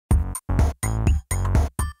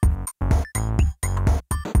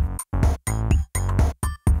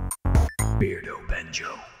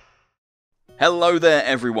Hello there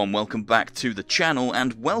everyone, welcome back to the channel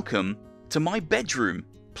and welcome to my bedroom.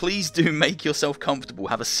 Please do make yourself comfortable,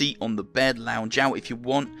 have a seat on the bed, lounge out if you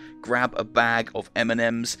want, grab a bag of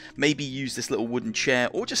M&Ms, maybe use this little wooden chair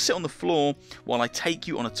or just sit on the floor while I take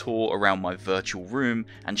you on a tour around my virtual room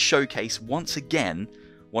and showcase once again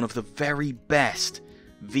one of the very best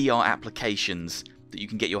VR applications that you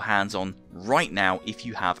can get your hands on right now if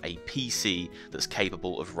you have a PC that's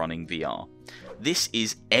capable of running VR. This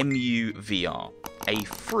is EMUVR,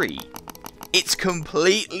 it's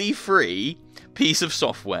completely free piece of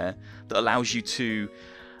software that allows you to,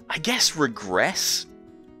 I guess, regress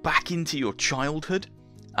back into your childhood,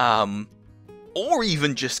 or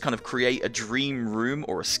even just kind of create a dream room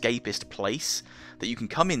or escapist place that you can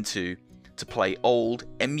come into to play old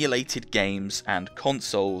emulated games and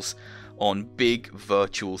consoles on big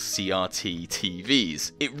virtual CRT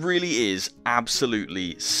TVs. It really is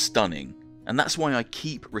absolutely stunning. And that's why I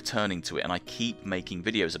keep returning to it and I keep making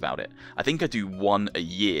videos about it. I think I do one a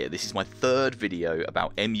year. This is my third video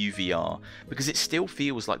about EMUVR because it still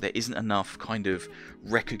feels like there isn't enough kind of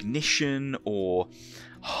recognition or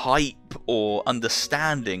hype or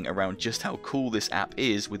understanding around just how cool this app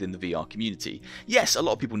is within the VR community. Yes, a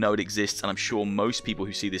lot of people know it exists, and I'm sure most people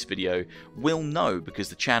who see this video will know because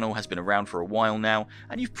the channel has been around for a while now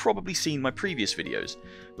and you've probably seen my previous videos.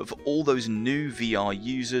 But for all those new VR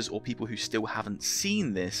users or people who still haven't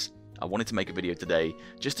seen this, I wanted to make a video today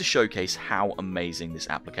just to showcase how amazing this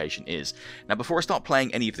application is. Now before I start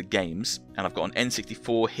playing any of the games, and I've got an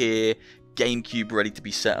N64 here, GameCube ready to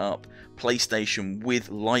be set up, PlayStation with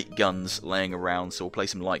light guns laying around, so we'll play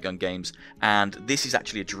some light gun games, and this is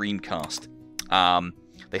actually a Dreamcast.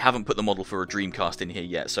 They haven't put the model for a Dreamcast in here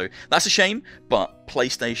yet, so that's a shame, but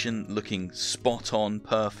PlayStation looking spot on,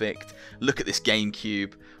 perfect. Look at this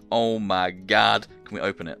GameCube. Oh my god. Can we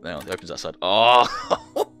open it? No, it opens that side.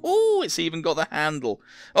 Oh, it's even got the handle.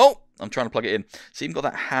 Oh, I'm trying to plug it in. It's even got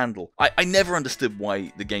that handle. I never understood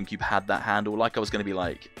why the GameCube had that handle. Like I was going to be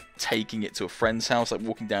like taking it to a friend's house, like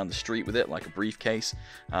walking down the street with it like a briefcase.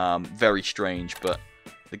 Very strange, but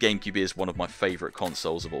the GameCube is one of my favorite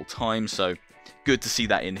consoles of all time, so good to see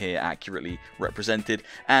that in here accurately represented.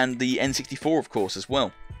 And the N64, of course, as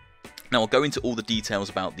well. Now, I'll go into all the details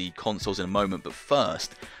about the consoles in a moment, but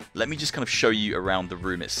first, let me just kind of show you around the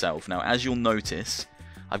room itself. Now, as you'll notice,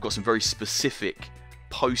 I've got some very specific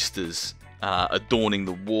posters adorning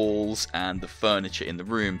the walls and the furniture in the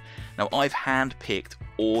room. Now, I've hand-picked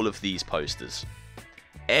all of these posters.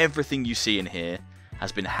 Everything you see in here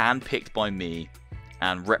has been hand-picked by me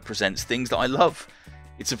and represents things that I love.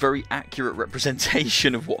 It's a very accurate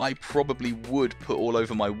representation of what I probably would put all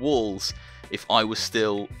over my walls if I was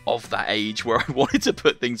still of that age where I wanted to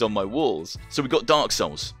put things on my walls. So we got Dark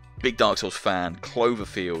Souls. Big Dark Souls fan,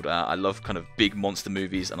 Cloverfield. I love kind of big monster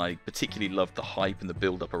movies, and I particularly loved the hype and the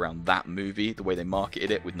build-up around that movie, the way they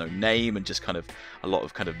marketed it with no name and just kind of a lot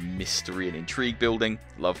of kind of mystery and intrigue building.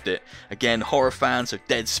 Loved it. Again, horror fan, so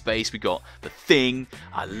Dead Space. We got The Thing.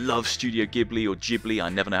 I love Studio Ghibli or Ghibli. I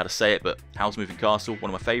never know how to say it, but Howl's Moving Castle,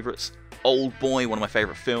 one of my favorites. Old Boy, one of my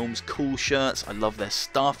favorite films. Cool shirts. I love their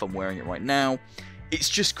stuff. I'm wearing it right now. It's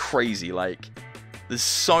just crazy, like. There's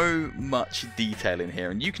so much detail in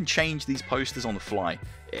here, and you can change these posters on the fly.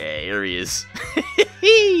 Yeah, here he is.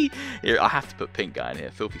 Here, I have to put Pink Guy in here.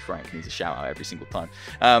 Filthy Frank needs a shout out every single time.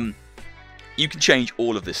 You can change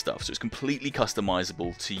all of this stuff, so it's completely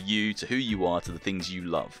customizable to you, to who you are, to the things you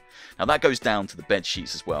love. Now that goes down to the bed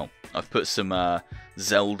sheets as well. I've put some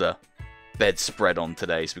Zelda bedspread on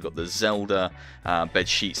today, so we've got the Zelda bed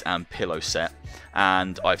sheets and pillow set,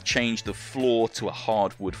 and I've changed the floor to a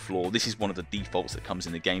hardwood floor. This is one of the defaults that comes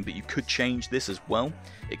in the game, but you could change this as well.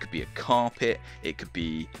 It could be a carpet, it could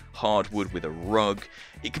be hardwood with a rug,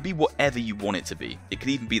 it could be whatever you want it to be. It could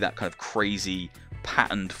even be that kind of crazy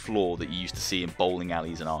patterned floor that you used to see in bowling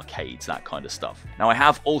alleys and arcades, that kind of stuff. Now I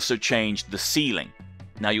have also changed the ceiling.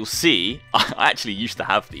 Now you'll see, I actually used to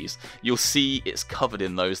have these, you'll see it's covered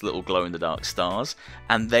in those little glow-in-the-dark stars,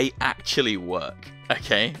 and they actually work,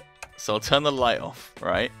 okay? So I'll turn the light off,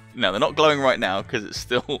 right? Now they're not glowing right now because it's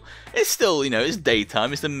still, you know, it's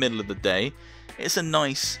daytime, it's the middle of the day. It's a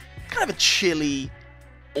nice, kind of a chilly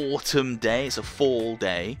autumn day, it's a fall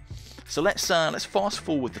day. So let's fast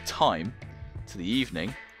forward the time to the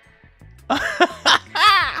evening.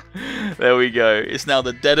 There we go, it's now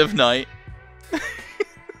the dead of night.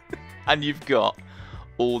 And you've got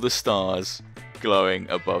all the stars glowing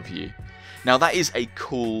above you. Now that is a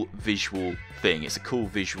cool visual thing. It's a cool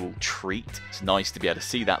visual treat. It's nice to be able to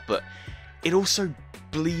see that, but it also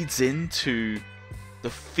bleeds into the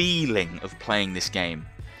feeling of playing this game.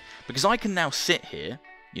 Because I can now sit here,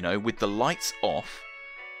 you know, with the lights off,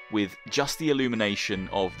 with just the illumination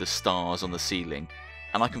of the stars on the ceiling,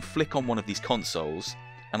 and I can flick on one of these consoles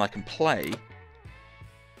and I can play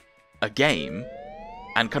a game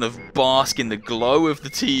and kind of bask in the glow of the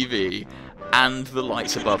TV and the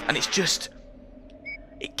lights above, and it's just,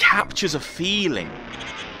 it captures a feeling.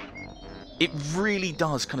 It really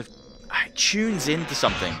does kind of, it tunes into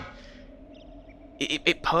something.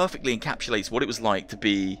 It perfectly encapsulates what it was like to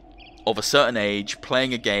be of a certain age,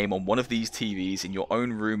 playing a game on one of these TVs in your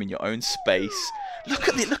own room, in your own space. Look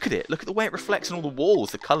at it, look at it. Look at the way it reflects on all the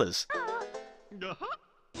walls, the colours.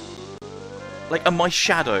 Like, and my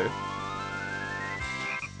shadow.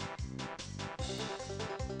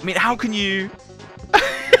 I mean, how can you...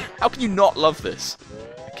 how can you not love this?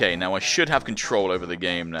 Okay, now I should have control over the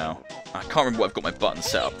game now. I can't remember what I've got my buttons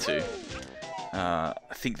set up to. I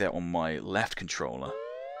think they're on my left controller.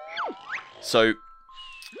 So,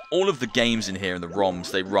 all of the games in here and the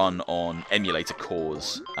ROMs, they run on emulator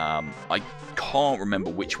cores. I can't remember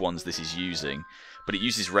which ones this is using, but it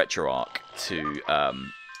uses RetroArch to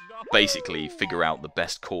basically figure out the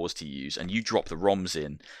best cores to use, and you drop the ROMs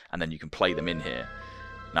in, and then you can play them in here.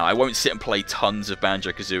 Now, I won't sit and play tons of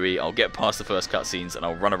Banjo-Kazooie. I'll get past the first cutscenes, and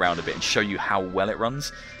I'll run around a bit and show you how well it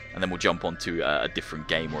runs, and then we'll jump onto a different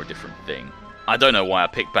game or a different thing. I don't know why I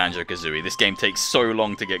picked Banjo-Kazooie. This game takes so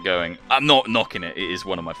long to get going. I'm not knocking it. It is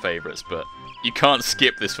one of my favourites, but you can't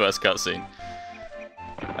skip this first cutscene.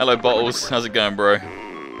 Hello, Bottles. How's it going, bro?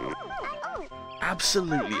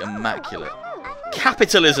 Absolutely immaculate.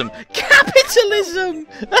 Capitalism! Capitalism!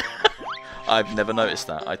 I've never noticed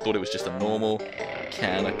that. I thought it was just a normal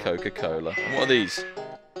can of Coca-Cola. And what are these?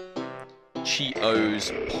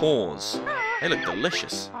 Cheetos Paws. They look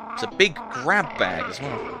delicious. It's a big grab bag as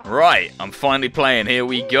well. Right, I'm finally playing. Here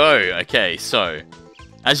we go. Okay, so,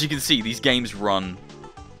 as you can see, these games run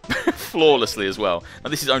flawlessly as well. Now,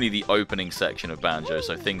 this is only the opening section of Banjo,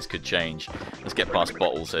 so things could change. Let's get past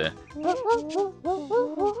Bottles here. Go,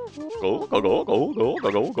 go, go, go, go,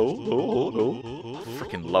 go, go, go, go.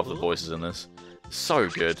 Freaking love the voices in this. So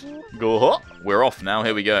good. Go. We're off now.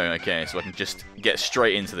 Here we go. Okay, so I can just get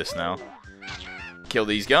straight into this now. Kill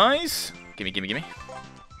these guys. Gimme, gimme, gimme.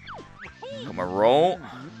 Got my roll.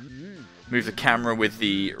 Move the camera with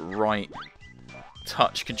the right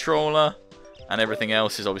touch controller. And everything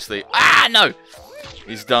else is obviously... Ah, no!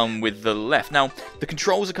 Is done with the left. Now, the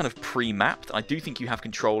controls are kind of pre-mapped. I do think you have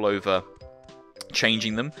control over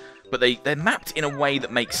changing them. But they're mapped in a way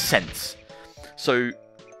that makes sense. So,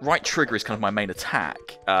 right trigger is kind of my main attack.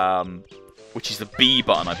 Which is the B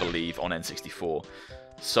button, I believe, on N64.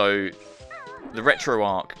 So, the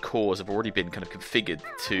RetroArch cores have already been kind of configured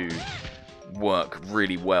to work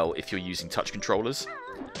really well if you're using touch controllers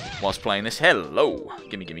whilst playing this. Hello!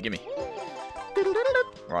 Gimme, gimme, gimme.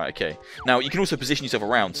 Right, okay. Now, you can also position yourself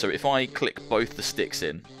around, so if I click both the sticks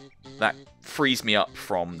in, that frees me up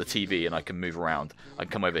from the TV and I can move around. I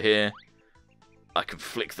can come over here, I can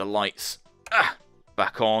flick the lights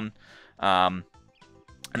back on, and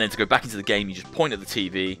then to go back into the game, you just point at the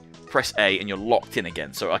TV, press A, and you're locked in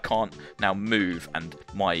again. So I can't now move, and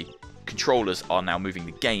my controllers are now moving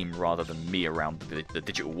the game rather than me around the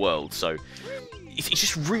digital world. So it's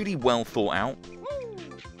just really well thought out.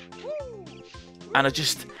 And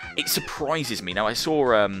it surprises me. Now, I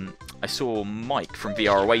saw Mike from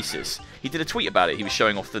VR Oasis. He did a tweet about it. He was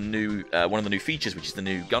showing off the new one of the new features, which is the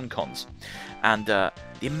new gun cons. And the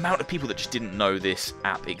amount of people that just didn't know this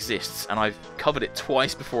app exists. And I've covered it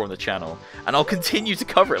twice before on the channel. And I'll continue to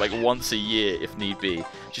cover it like once a year if need be,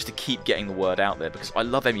 just to keep getting the word out there. Because I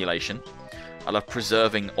love emulation. I love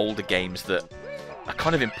preserving older games that are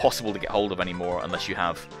kind of impossible to get hold of anymore unless you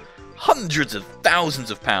have hundreds of thousands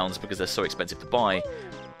of pounds because they're so expensive to buy,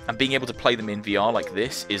 and being able to play them in VR like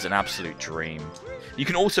this is an absolute dream. You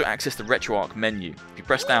can also access the RetroArch menu. If you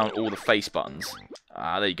press down all the face buttons,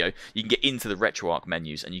 there you go, you can get into the RetroArch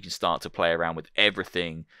menus and you can start to play around with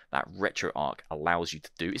everything that RetroArch allows you to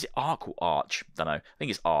do. Is it Arc or Arch? I don't know. I think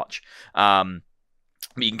it's Arch.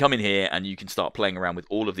 But you can come in here and you can start playing around with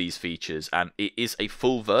all of these features, and it is a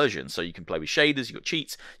full version, so you can play with shaders, you've got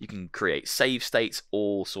cheats, you can create save states,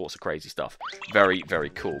 all sorts of crazy stuff. Very, very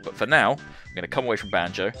cool. But for now, I'm going to come away from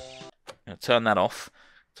Banjo, I'm going to turn that off,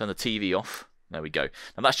 turn the TV off, there we go.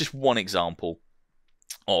 Now that's just one example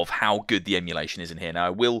of how good the emulation is in here. Now I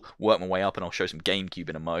will work my way up and I'll show some GameCube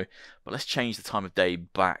in a mo, but let's change the time of day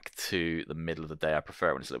back to the middle of the day. I prefer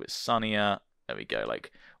it when it's a little bit sunnier. There we go,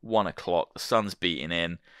 like 1 o'clock, the sun's beating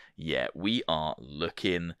in. Yeah, we are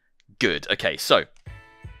looking good. Okay, so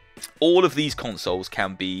all of these consoles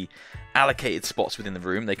can be allocated spots within the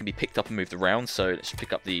room. They can be picked up and moved around. So let's just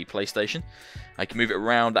pick up the PlayStation. I can move it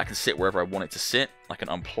around. That can sit wherever I want it to sit. I can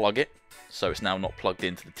unplug it. so it's now not plugged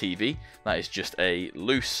into the TV. That is just a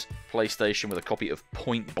loose PlayStation with a copy of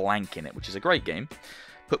Point Blank in it, which is a great game.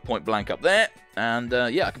 Put Point Blank up there, and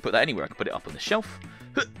yeah, I can put that anywhere. I can put it up on the shelf,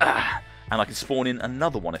 and I can spawn in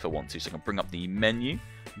another one if I want to. So I can bring up the menu,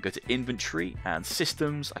 go to Inventory and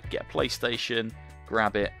Systems. I can get a PlayStation,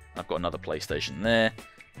 grab it. I've got another PlayStation there,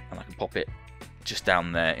 and I can pop it just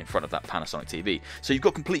down there in front of that Panasonic TV. So you've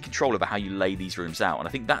got complete control over how you lay these rooms out, and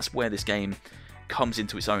I think that's where this game comes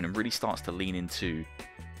into its own and really starts to lean into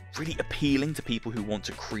really appealing to people who want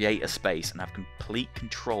to create a space and have complete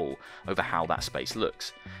control over how that space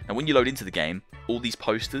looks. Now when you load into the game, all these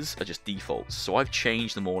posters are just defaults, so I've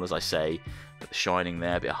changed them all, as I say. Got The Shining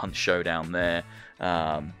there, a bit of Hunt Showdown there,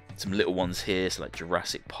 some little ones here, so like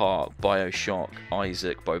Jurassic Park, Bioshock,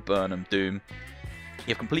 Isaac, Bo Burnham, Doom. You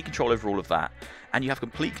have complete control over all of that, and you have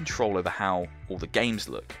complete control over how all the games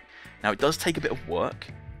look. Now it does take a bit of work,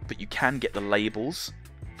 but you can get the labels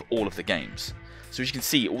for all of the games. So as you can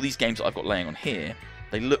see, all these games that I've got laying on here,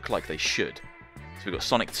 they look like they should. So we've got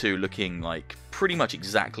Sonic 2 looking like pretty much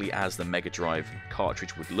exactly as the Mega Drive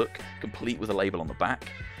cartridge would look, complete with a label on the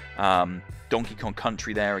back. Donkey Kong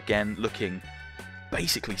Country there again, looking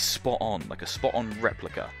basically spot on, like a spot on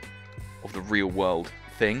replica of the real world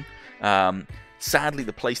thing. Sadly,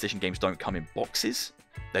 the PlayStation games don't come in boxes.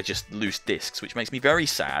 They're just loose discs, which makes me very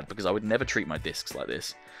sad because I would never treat my discs like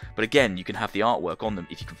this. But again, you can have the artwork on them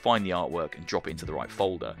if you can find the artwork and drop it into the right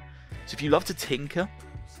folder. So if you love to tinker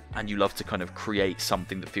and you love to kind of create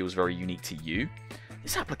something that feels very unique to you,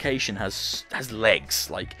 this application has legs.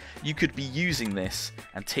 Like, you could be using this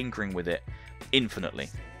and tinkering with it infinitely.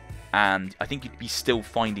 And I think you'd be still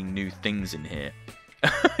finding new things in here,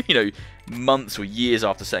 you know, months or years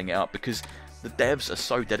after setting it up, because the devs are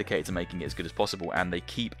so dedicated to making it as good as possible, and they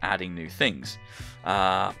keep adding new things.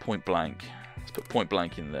 Point Blank. Let's put Point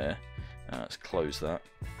Blank in there. Let's close that.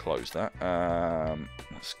 Close that.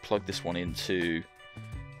 Let's plug this one into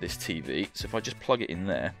this TV. So if I just plug it in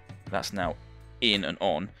there, that's now in and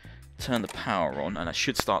on. Turn the power on, and I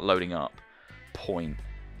should start loading up Point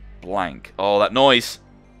Blank. Oh, that noise!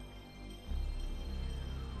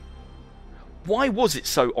 Why was it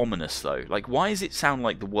so ominous, though? Like, why does it sound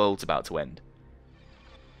like the world's about to end?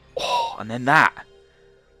 Oh, and then that.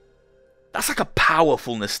 That's like a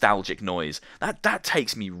powerful nostalgic noise. That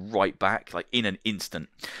takes me right back, like, in an instant.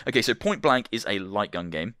 Okay, so Point Blank is a light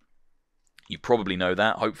gun game. You probably know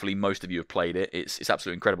that. Hopefully most of you have played it. It's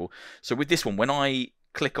absolutely incredible. So with this one, when I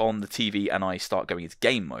click on the TV and I start going into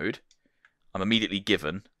game mode, I'm immediately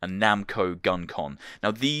given a Namco gun con.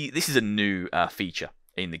 Now, this is a new feature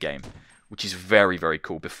in the game, which is very, very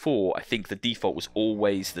cool. Before, I think the default was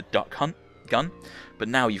always the duck hunt gun, but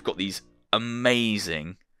now you've got these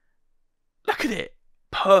amazing, look at it,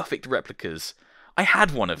 perfect replicas. I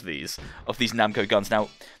had one of these Namco guns. Now,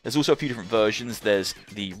 there's also a few different versions. There's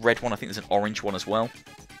the red one, I think there's an orange one as well.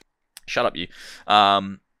 Shut up, you.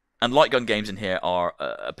 And light gun games in here are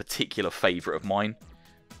a particular favourite of mine.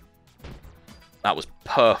 That was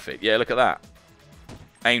perfect. Yeah, look at that.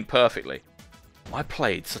 Aimed perfectly. I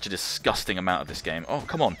played such a disgusting amount of this game. Oh,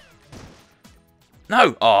 come on.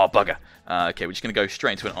 No! Oh, bugger. Okay, we're just going to go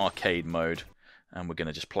straight into an arcade mode, and we're going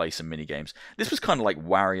to just play some mini-games. This was kind of like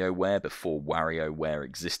WarioWare before WarioWare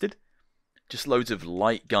existed. Just loads of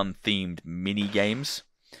light gun-themed mini-games.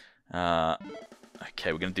 Okay,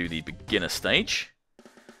 we're going to do the beginner stage.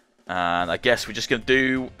 And I guess we're just going to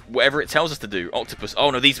do whatever it tells us to do. Octopus. Oh,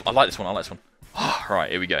 no, I like this one. I like this one. Oh, right,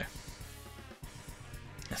 here we go.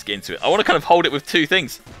 Let's get into it. I want to kind of hold it with two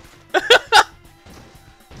things.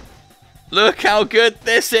 Look how good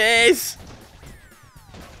this is!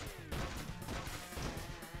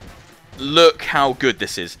 Look how good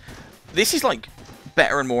this is. This is like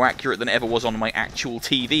better and more accurate than it ever was on my actual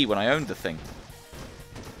TV when I owned the thing.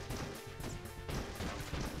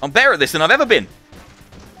 I'm better at this than I've ever been.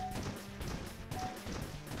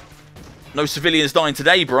 No civilians dying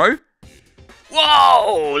today, bro.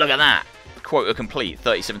 Whoa! Look at that. Quota complete.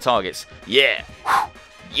 37 targets. Yeah.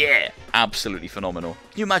 Yeah. Absolutely phenomenal.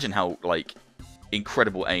 Can you imagine how, like,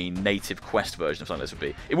 incredible a native Quest version of something like this would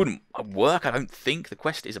be? It wouldn't work, I don't think. The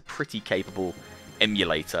Quest is a pretty capable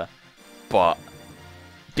emulator, but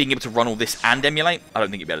being able to run all this and emulate, I don't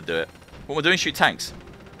think you'd be able to do it. What am I doing? Shoot tanks.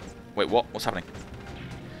 Wait, what? What's happening?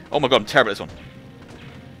 Oh my god, I'm terrible at this one.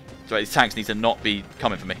 So these tanks need to not be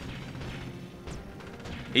coming for me.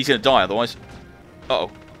 He's going to die otherwise.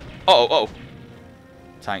 Uh-oh. Uh-oh, uh-oh.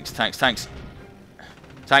 Tanks, tanks, tanks.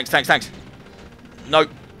 Tanks, tanks, tanks. No.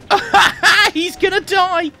 He's going to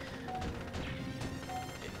die.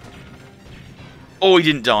 Oh, he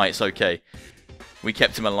didn't die. It's okay. We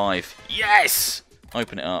kept him alive. Yes!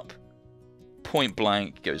 Open it up. point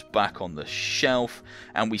blank, goes back on the shelf,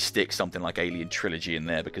 and we stick something like Alien Trilogy in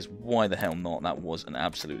there, because why the hell not? That was an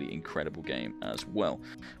absolutely incredible game as well.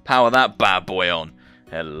 Power that bad boy on.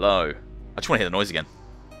 Hello. I just want to hear the noise again.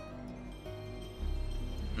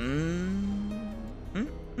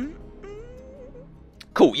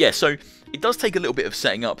 Cool, yeah, so it does take a little bit of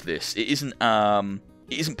setting up this. It isn't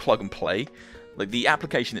plug and play. Like, the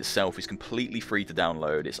application itself is completely free to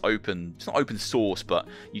download. It's open. It's not open source, but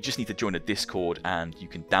you just need to join a Discord and you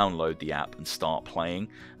can download the app and start playing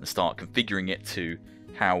and start configuring it to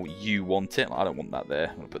how you want it. I don't want that there.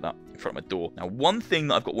 I'm going to put that in front of my door. Now, one thing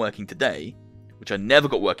that I've got working today, which I never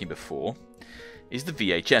got working before, is the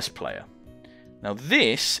VHS player. Now,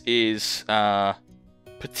 this is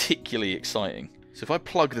particularly exciting. So if I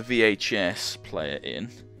plug the VHS player in,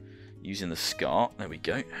 using the SCART, there we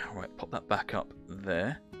go. Alright, pop that back up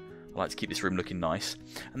there. I like to keep this room looking nice.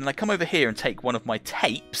 And then I come over here and take one of my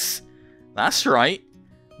tapes. That's right,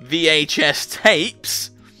 VHS tapes.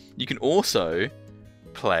 You can also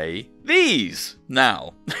play these.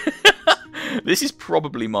 Now, this is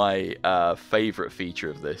probably my favourite feature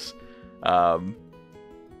of this.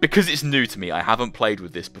 Because it's new to me. I haven't played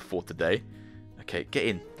with this before today. Okay, get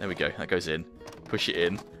in. There we go. That goes in. Push it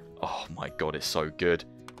in. Oh my god, it's so good.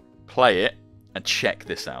 Play it and check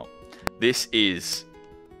this out. This is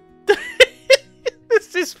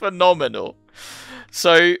this is phenomenal.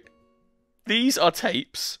 So these are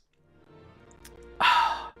tapes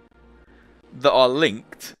that are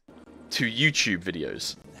linked to YouTube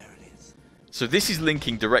videos. There it is. So this is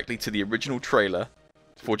linking directly to the original trailer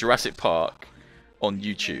for Jurassic Park on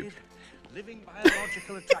YouTube. Living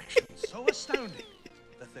biological attractions so astounding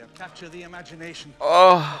that they'll capture the imagination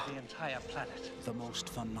of the entire planet. The most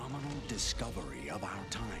phenomenal discovery of our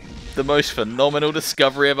time. The most phenomenal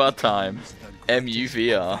discovery of our time.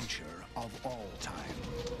 EMUVR. Of all time.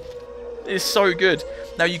 It's so good.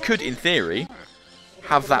 Now you could, in theory,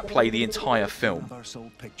 have that play the entire film.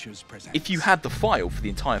 If you had the file for the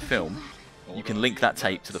entire film, you can link that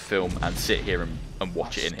tape to the film and sit here and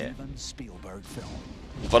watch it in here.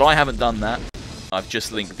 But I haven't done that. I've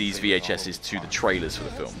just linked these VHSs to the trailers for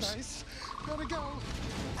the films.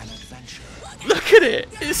 Look at it!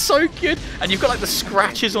 It's so good! And you've got like the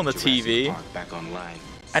scratches on the TV.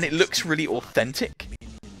 And it looks really authentic.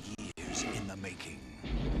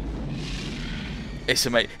 It's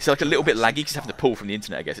amazing. It's like a little bit laggy because you have to pull from the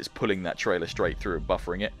internet, I guess. It's pulling that trailer straight through and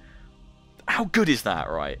buffering it. How good is that,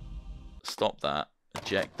 right? Stop that.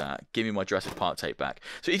 Eject that. Give me my Jurassic Park tape back.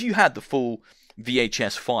 So if you had the full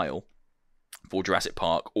VHS file for Jurassic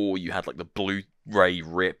Park, or you had like the Blu-ray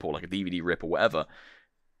rip or like a DVD rip or whatever,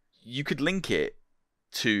 you could link it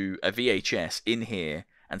to a VHS in here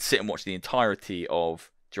and sit and watch the entirety of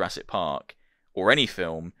Jurassic Park or any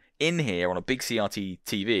film in here on a big CRT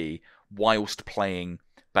TV whilst playing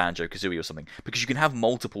Banjo-Kazooie or something, because you can have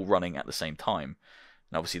multiple running at the same time.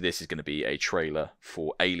 And obviously this is going to be a trailer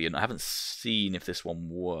for Alien. I haven't seen if this one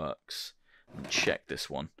works. Let me check this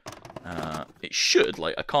one. It should.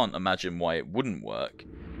 Like, I can't imagine why it wouldn't work.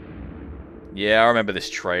 Yeah, I remember this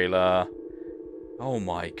trailer. Oh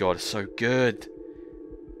my god, it's so good.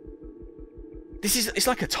 It's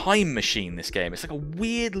like a time machine, this game. It's like a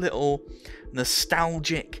weird little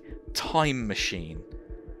nostalgic time machine.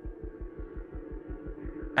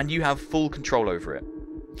 And you have full control over it.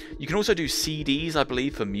 You can also do CDs, I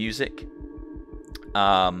believe, for music.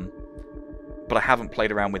 But I haven't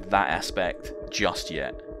played around with that aspect just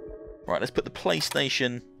yet. Right, let's put the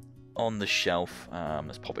PlayStation on the shelf.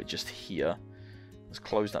 Let's pop it just here. Let's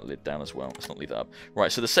close that lid down as well. Let's not leave that up. Right,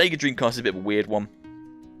 so the Sega Dreamcast is a bit of a weird one.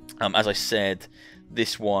 As I said,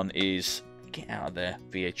 this one is... Get out of there,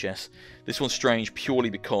 VHS. This one's strange purely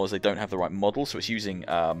because they don't have the right model. So it's using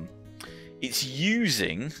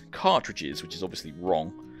cartridges, which is obviously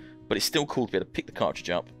wrong. But it's still cool to be able to pick the cartridge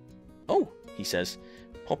up. Oh, he says,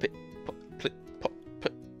 pop it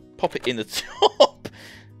in the top.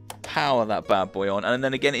 Power that bad boy on. And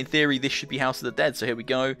then again, in theory, this should be House of the Dead. So here we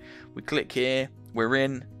go. We click here. We're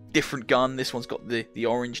in. Different gun. This one's got the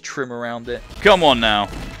orange trim around it. Come on now.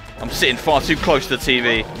 I'm sitting far too close to the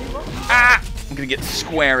TV. Ah! I'm going to get the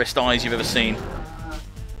squarest eyes you've ever seen.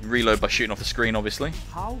 Reload by shooting off the screen, obviously.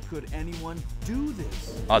 How could anyone do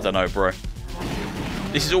this? I don't know, bro.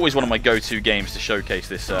 This is always one of my go-to games to showcase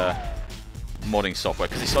this modding software,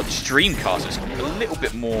 because it's like Dreamcast, so it's a little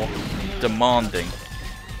bit more demanding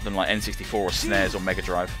than like N64 or SNES or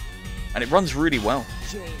MEGADRIVE. And it runs really well.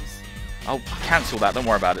 I'll cancel that, don't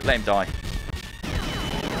worry about it, let him die.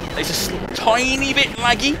 It's a tiny bit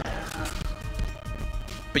laggy,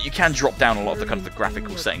 but you can drop down a lot of the kind of the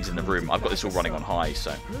graphical settings in the room. I've got this all running on high,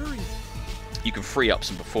 so you can free up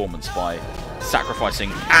some performance by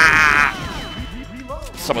sacrificing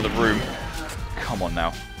some of the room. Come on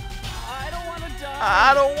now.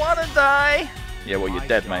 I don't want to die. Yeah, well, you're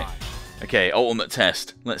dead, mate. Okay, ultimate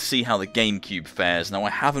test. Let's see how the GameCube fares. Now,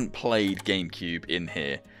 I haven't played GameCube in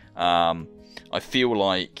here. I feel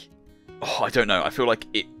like... Oh, I don't know. I feel like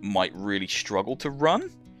it might really struggle to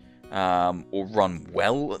run. Or run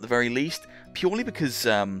well, at the very least. Purely because...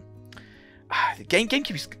 the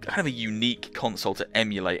GameCube is kind of a unique console to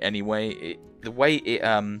emulate anyway. The way it...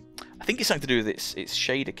 I think it's something to do with its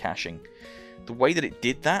shader caching. The way that it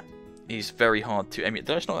did that is very hard to emulate.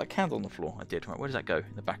 Did I just knock that candle on the floor? I did. Right, where does that go?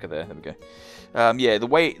 In the back of there. There we go. Yeah, the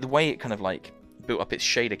way it kind of like built up its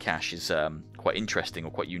shader cache is quite interesting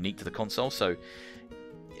or quite unique to the console. So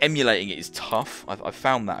emulating it is tough. I've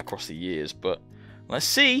found that across the years. But let's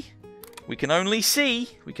see. We can only see.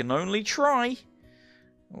 We can only try.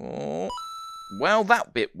 Oh, well,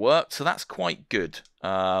 that bit worked, so that's quite good.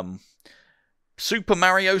 Super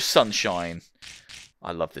Mario Sunshine.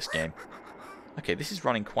 I love this game. Okay, this is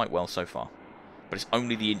running quite well so far. But it's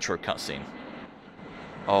only the intro cutscene.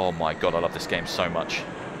 Oh my god, I love this game so much.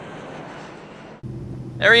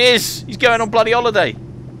 There he is! He's going on bloody holiday!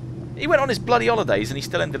 He went on his bloody holidays and he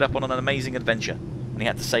still ended up on an amazing adventure. And he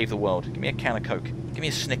had to save the world. Give me a can of Coke. Give me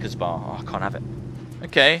a Snickers bar. Oh, I can't have it.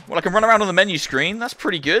 Okay, well I can run around on the menu screen. That's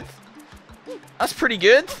pretty good. That's pretty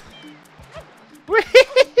good.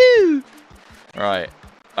 Woohoo! Right.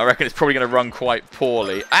 I reckon it's probably going to run quite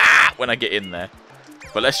poorly when I get in there.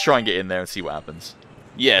 But let's try and get in there and see what happens.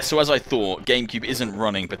 Yeah, so as I thought, GameCube isn't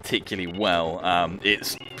running particularly well.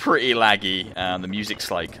 It's pretty laggy. The music's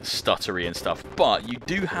like stuttery and stuff. But you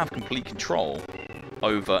do have complete control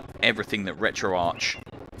over everything that RetroArch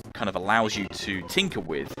kind of allows you to tinker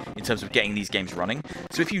with in terms of getting these games running.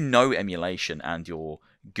 So if you know emulation and you're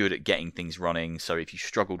good at getting things running, so if you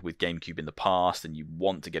struggled with GameCube in the past and you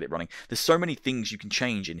want to get it running, there's so many things you can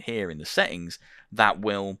change in here in the settings that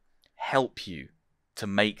will help you to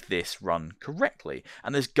make this run correctly.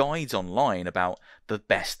 And there's guides online about the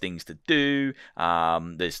best things to do.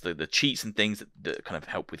 There's the cheats and things that kind of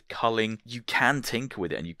help with culling. You can tinker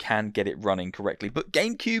with it and you can get it running correctly. But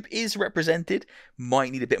GameCube is represented.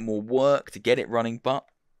 Might need a bit more work to get it running, but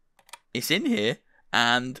it's in here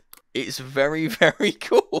and it's very, very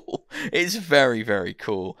cool. It's very, very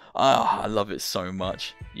cool. I love it so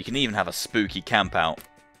much. You can even have a spooky camp out.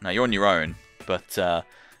 Now, you're on your own, but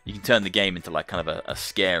you can turn the game into like kind of a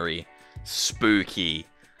scary, spooky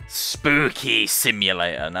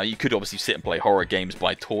simulator. Now, you could obviously sit and play horror games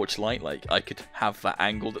by torchlight. Like, I could have that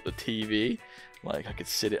angled at the TV. Like, I could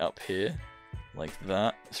sit it up here like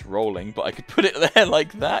that. It's rolling, but I could put it there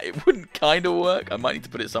like that. It wouldn't kind of work. I might need to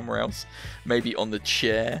put it somewhere else. Maybe on the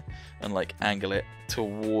chair and like angle it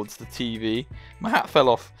towards the TV. My hat fell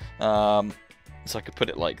off. So I could put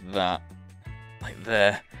it like that. Like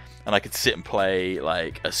there. And I could sit and play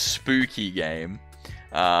like a spooky game,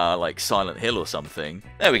 like Silent Hill or something.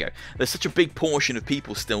 There we go. There's such a big portion of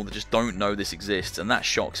people still that just don't know this exists, and that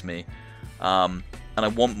shocks me. And I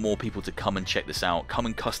want more people to come and check this out. Come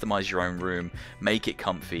and customize your own room, make it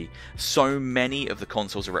comfy. So many of the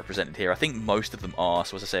consoles are represented here. I think most of them are.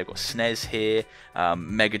 So as I say, I've got SNES here,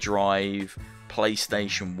 MEGADRIVE,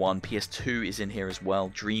 PlayStation 1, PS2 is in here as well,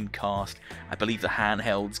 Dreamcast, I believe the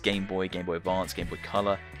handhelds, Game Boy, Game Boy Advance, Game Boy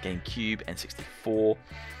Color, GameCube, N64,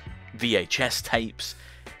 VHS tapes.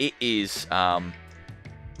 It is, yeah,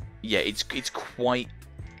 it's quite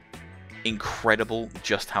incredible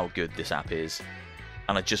just how good this app is,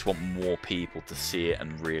 and I just want more people to see it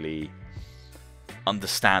and really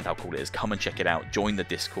understand how cool it is. Come and check it out, join the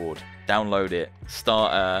Discord, download it,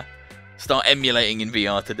 start emulating in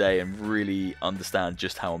VR today and really understand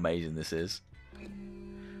just how amazing this is.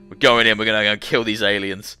 We're going in, we're going to go kill these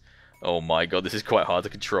aliens. Oh my god, this is quite hard to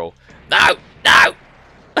control. No! No!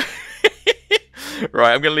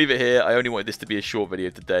 Right, I'm going to leave it here. I only wanted this to be a short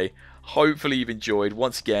video today. Hopefully you've enjoyed,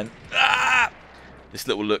 once again, this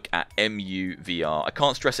little look at EMUVR. I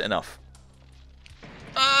can't stress it enough.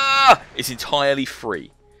 It's entirely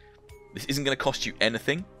free. This isn't going to cost you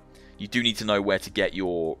anything. You do need to know where to get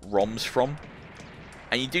your ROMs from.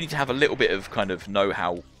 And you do need to have a little bit of kind of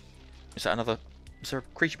know-how. Is that another... Is there a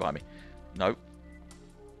creature behind me? No.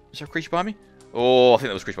 Is there a creature behind me? Oh, I think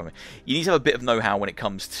there was a creature behind me. You need to have a bit of know-how when it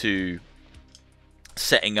comes to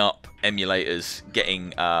setting up emulators,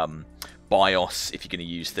 getting BIOS, if you're going to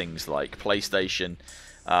use things like PlayStation.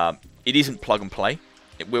 It isn't plug and play.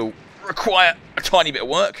 It will require a tiny bit of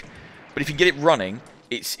work. But if you get it running...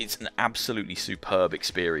 It's an absolutely superb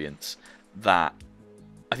experience that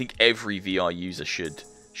I think every VR user should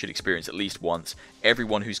should experience at least once.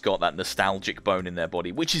 Everyone who's got that nostalgic bone in their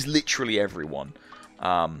body, which is literally everyone,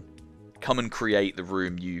 come and create the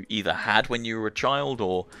room you either had when you were a child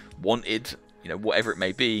or wanted, you know, whatever it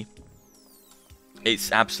may be.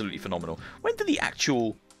 It's absolutely phenomenal. When do the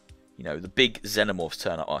actual, you know, the big xenomorphs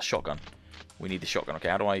turn up? Oh, shotgun. We need the shotgun. Okay,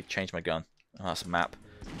 how do I change my gun? Oh, that's a map.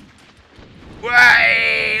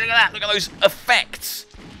 Way! Look at that! Look at those effects!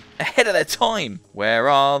 Ahead of their time. Where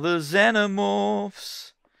are the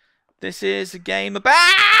xenomorphs? This is a game about...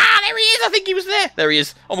 Ah! There he is! I think he was there! There he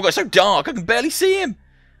is. Oh my god, it's so dark. I can barely see him.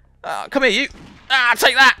 Come here, you. Ah,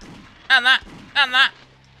 take that! And that! And that!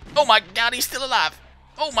 Oh my god, he's still alive!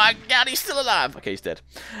 Oh my god, he's still alive! Okay, he's dead.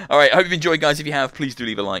 Alright, I hope you've enjoyed, guys. If you have, please do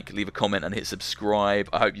leave a like, leave a comment, and hit subscribe.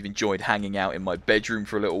 I hope you've enjoyed hanging out in my bedroom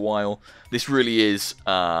for a little while. This really is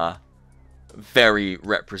very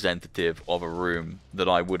representative of a room that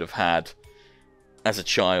I would have had as a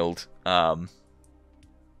child. I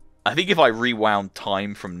think if I rewound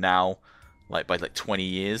time from now, like by like 20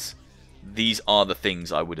 years, these are the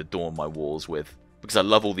things I would adorn my walls with, because I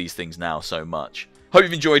love all these things now so much. Hope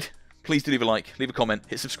you've enjoyed. Please do leave a like, leave a comment,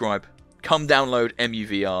 hit subscribe. Come download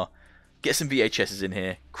EMUVR, get some VHSs in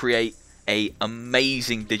here, create a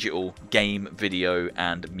amazing digital game, video,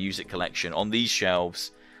 and music collection on these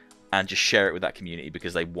shelves, and just share it with that community,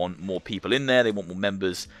 because they want more people in there, they want more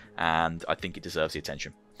members, and I think it deserves the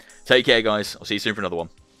attention. Take care, guys. I'll see you soon for another one.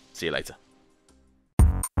 See you later.